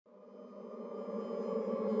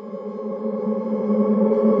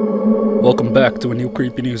Welcome back to a new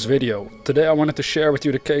Creepy News video. Today I wanted to share with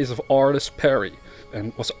you the case of Arlis Perry,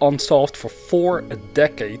 and was unsolved for 4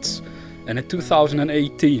 decades, and in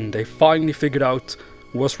 2018 they finally figured out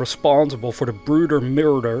who was responsible for the brutal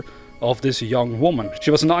murder of this young woman.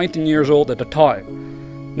 She was 19 years old at the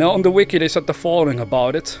time. Now on the wiki they said the following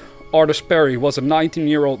about it. Arlis Perry was a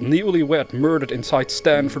 19-year-old newlywed murdered inside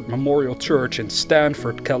Stanford Memorial Church in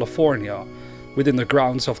Stanford, California, within the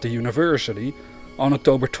grounds of the university, on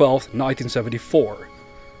October 12, 1974.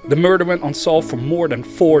 The murder went unsolved for more than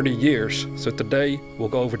 40 years, so today we'll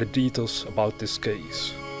go over the details about this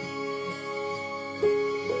case.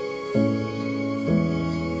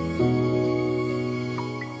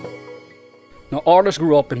 Now Arlis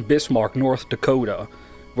grew up in Bismarck, North Dakota,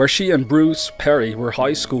 where she and Bruce Perry were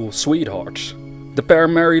high school sweethearts. The pair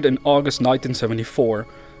married in August 1974,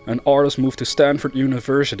 and Arlis moved to Stanford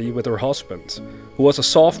University with her husband, who was a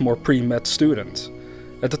sophomore pre-med student.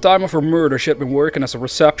 At the time of her murder, she had been working as a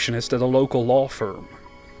receptionist at a local law firm.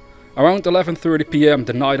 Around 11:30 p.m.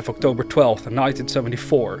 the night of October 12,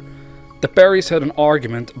 1974, the Perrys had an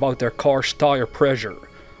argument about their car's tire pressure.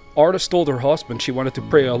 Arlis told her husband she wanted to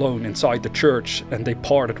pray alone inside the church, and they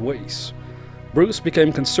parted ways. Bruce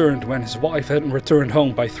became concerned when his wife hadn't returned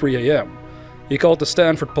home by 3 a.m. He called the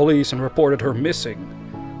Stanford police and reported her missing.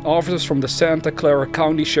 Officers from the Santa Clara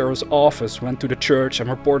County Sheriff's Office went to the church and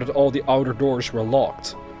reported all the outer doors were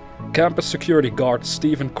locked. Campus security guard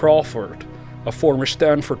Stephen Crawford, a former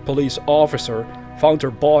Stanford police officer, found her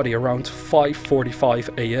body around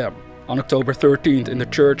 5:45 a.m. on October 13th in the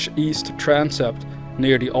church east transept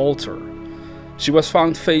near the altar. She was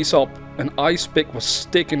found face up. An ice pick was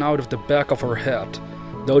sticking out of the back of her head,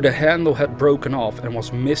 though the handle had broken off and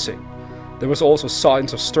was missing. There was also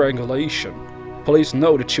signs of strangulation. Police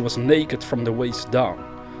noted she was naked from the waist down.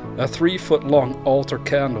 A 3-foot-long altar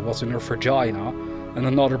candle was in her vagina and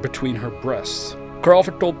another between her breasts.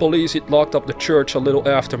 Crawford told police he'd locked up the church a little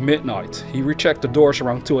after midnight. He rechecked the doors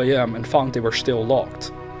around 2 a.m. and found they were still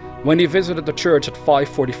locked. When he visited the church at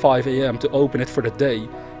 5:45 a.m. to open it for the day,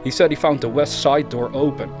 he said he found the west side door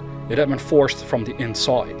open. It had been forced from the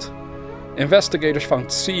inside. Investigators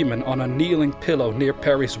found semen on a kneeling pillow near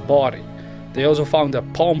Perry's body. They also found a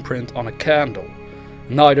palm print on a candle.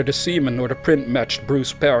 Neither the semen nor the print matched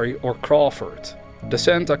Bruce Perry or Crawford. The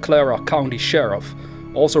Santa Clara County Sheriff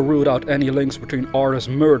also ruled out any links between Arlis'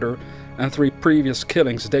 murder and 3 previous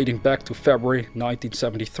killings dating back to February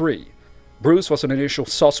 1973. Bruce was an initial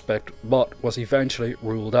suspect, but was eventually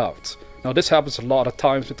ruled out. Now this happens a lot of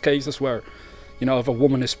times with cases where, if a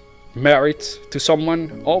woman is married to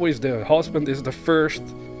someone, always the husband is the first,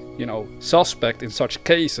 suspect in such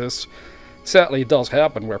cases. Sadly, it does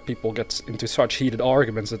happen where people get into such heated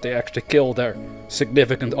arguments that they actually kill their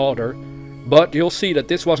significant other. But you'll see that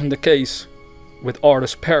this wasn't the case with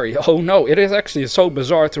Arlis Perry. Oh no, it is actually so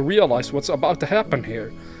bizarre to realize what's about to happen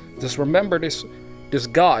here. Just remember this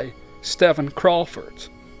guy, Stephen Crawford,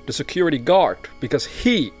 the security guard, because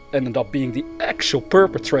he ended up being the actual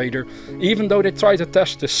perpetrator. Even though they tried to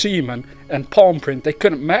test the semen and palm print, they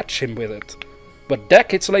couldn't match him with it. But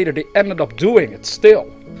decades later they ended up doing it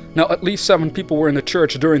still. Now at least 7 people were in the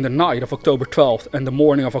church during the night of October 12th and the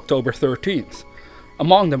morning of October 13th.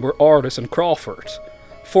 Among them were Arlis and Crawford.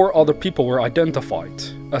 4 other people were identified.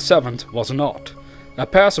 A 7th was not. A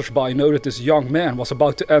passersby noted this young man was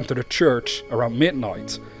about to enter the church around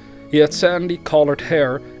midnight. He had sandy colored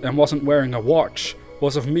hair and wasn't wearing a watch,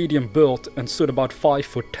 was of medium build and stood about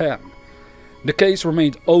 5'10". The case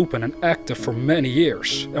remained open and active for many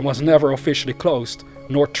years and was never officially closed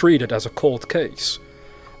nor treated as a cold case,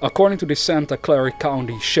 according to the Santa Clara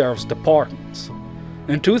County Sheriff's Department.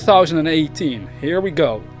 In 2018, here we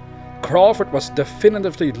go, Crawford was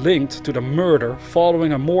definitively linked to the murder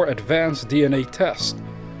following a more advanced DNA test.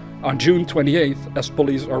 On June 28th, as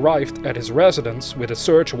police arrived at his residence with a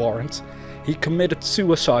search warrant, he committed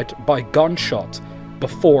suicide by gunshot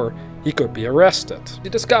before he could be arrested.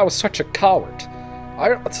 This guy was such a coward.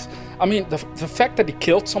 I mean, the fact that he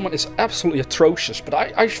killed someone is absolutely atrocious, but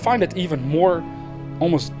I find it even more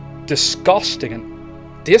almost disgusting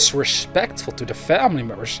and disrespectful to the family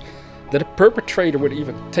members that a perpetrator would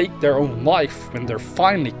even take their own life when they're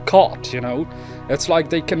finally caught, It's like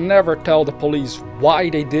they can never tell the police why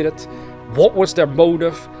they did it, what was their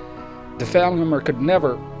motive. The family member could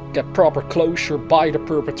never get proper closure by the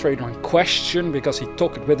perpetrator in question because he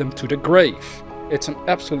took it with him to the grave. It's an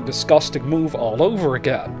absolutely disgusting move all over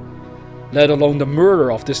again. Let alone the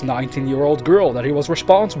murder of this 19-year-old girl that he was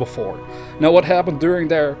responsible for. Now what happened during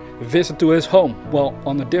their visit to his home? Well,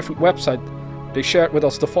 on a different website they shared with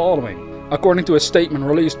us the following. According to a statement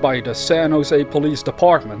released by the San Jose Police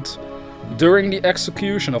Department, During the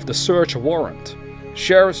execution of the search warrant,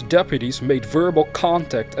 sheriff's deputies made verbal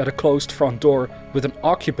contact at a closed front door with an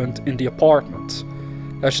occupant in the apartment.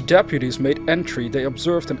 As deputies made entry, they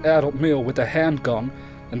observed an adult male with a handgun,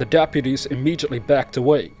 and the deputies immediately backed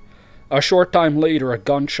away. A short time later, a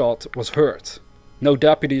gunshot was heard. No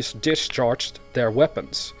deputies discharged their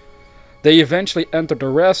weapons. They eventually entered the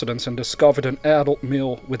residence and discovered an adult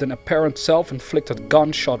male with an apparent self-inflicted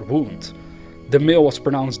gunshot wound. The male was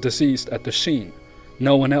pronounced deceased at the scene.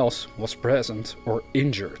 No one else was present or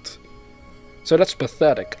injured. So that's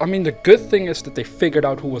pathetic. I mean, the good thing is that they figured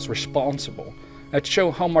out who was responsible. It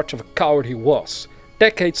showed how much of a coward he was.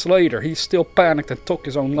 Decades later, he still panicked and took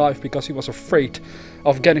his own life because he was afraid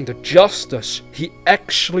of getting the justice he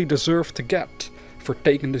actually deserved to get for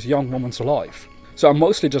taking this young woman's life. So I'm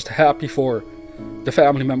mostly just happy for the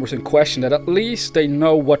family members in question that at least they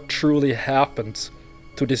know what truly happened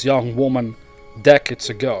to this young woman decades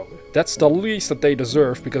ago. That's the least that they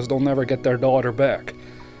deserve, because they'll never get their daughter back.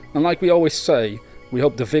 And like we always say, we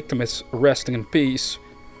hope the victim is resting in peace.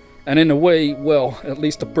 And in a way, well, at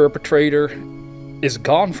least the perpetrator is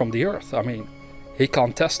gone from the earth. I mean, he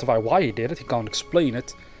can't testify why he did it, he can't explain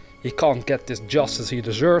it. He can't get this justice he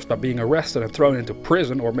deserves by being arrested and thrown into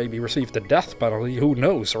prison, or maybe receive the death penalty, who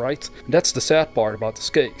knows, right? That's the sad part about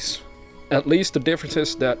this case. At least the difference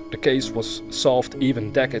is that the case was solved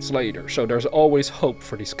even decades later, so there's always hope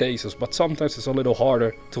for these cases, but sometimes it's a little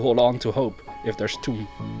harder to hold on to hope if there's too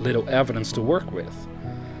little evidence to work with.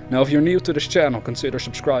 Now, if you're new to this channel, consider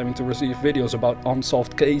subscribing to receive videos about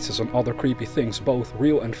unsolved cases and other creepy things, both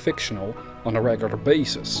real and fictional, on a regular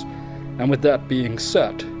basis. And with that being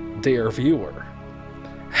said, dear viewer,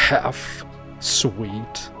 have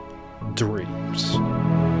sweet dreams.